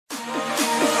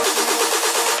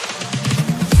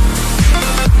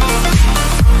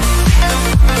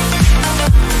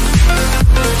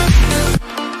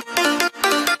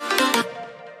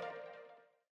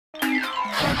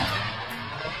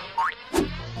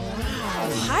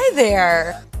Hi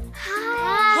there.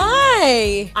 Hi.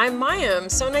 Hi. I'm Mayim.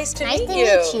 So nice to meet you.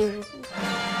 Nice to meet you.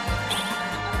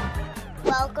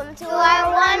 Welcome to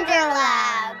our Wonder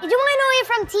Lab. Did you want to know you're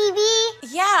from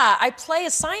TV? Yeah, I play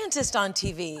a scientist on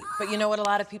TV. But you know what a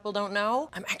lot of people don't know?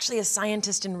 I'm actually a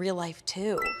scientist in real life,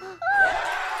 too.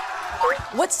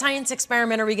 What science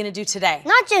experiment are we gonna do today?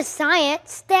 Not just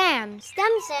science, STEM.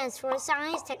 STEM stands for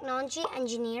Science, Technology,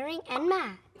 Engineering, and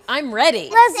Math. I'm ready.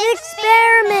 Let's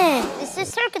experiment. This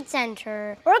is Circuit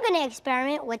Center. We're gonna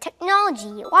experiment with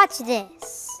technology. Watch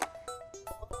this.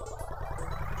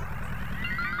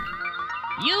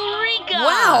 Eureka!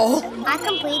 Wow, I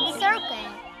completed the circuit.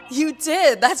 you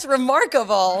did. That's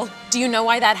remarkable. Do you know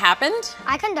why that happened?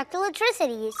 I conduct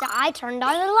electricity, so I turned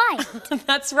on the light.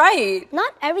 That's right.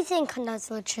 Not everything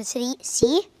conducts electricity,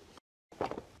 see?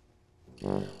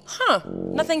 Huh,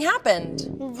 nothing happened.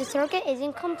 The circuit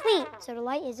isn't complete, so the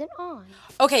light isn't on.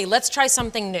 Okay, let's try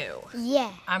something new.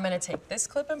 Yeah. I'm gonna take this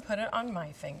clip and put it on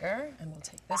my finger, and we'll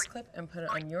take this clip and put it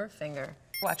on your finger.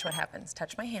 Watch what happens.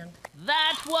 Touch my hand.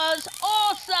 That was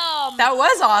awesome! That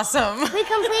was awesome. We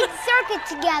complete the circuit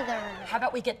together. How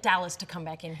about we get Dallas to come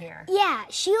back in here? Yeah,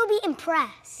 she'll be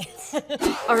impressed.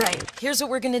 All right, here's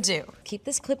what we're gonna do. Keep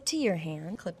this clip to your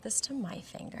hand, clip this to my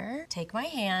finger, take my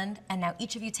hand, and now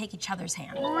each of you take each other's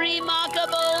hand.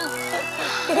 Remarkable!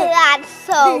 That's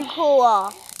so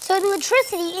cool. So the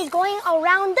electricity is going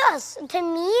around us, to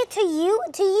me, to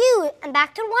you, and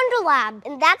back to Wonder Lab.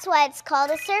 And that's why it's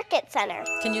called a circuit center.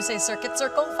 Can you say circuit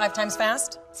circle 5 times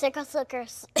fast? Circle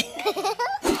circles.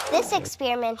 This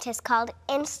experiment is called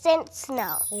instant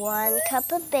snow. 1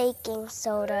 cup of baking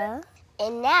soda,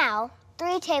 and now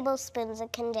 3 tablespoons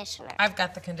of conditioner. I've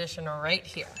got the conditioner right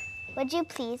here. Would you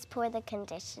please pour the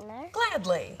conditioner?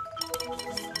 Gladly.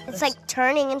 It's like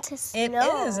turning into snow. It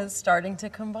is. It's starting to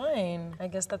combine. I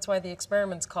guess that's why the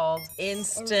experiment's called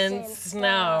Instant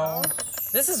Snow.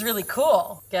 This is really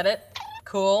cool. Get it?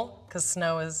 Cool, because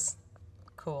snow is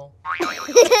cool.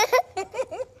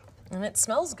 And it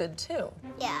smells good, too.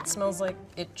 Yeah. It smells like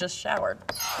it just showered.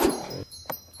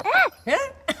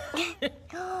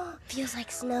 Feels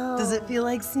like snow. Does it feel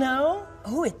like snow?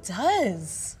 Oh, it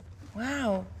does.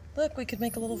 Wow. Look, we could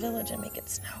make a little village and make it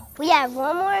snow. We have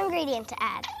one more ingredient to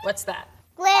add. What's that?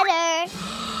 Glitter.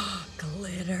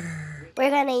 Glitter. We're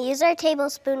gonna use our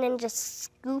tablespoon and just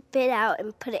scoop it out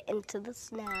and put it into the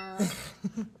snow.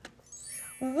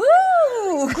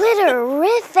 Woo!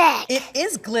 Glitterific. It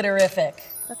is glitterific.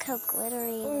 Look how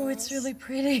glittery it Oh, is. it's really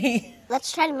pretty.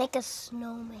 Let's try to make a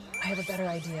snowman. I have a better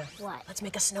idea. What? Let's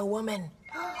make a snow woman.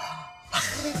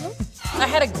 I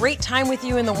had a great time with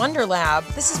you in the Wonder Lab.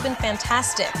 This has been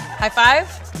fantastic. High five.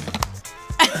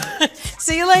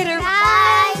 See you later.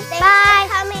 Bye.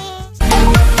 Thanks for coming.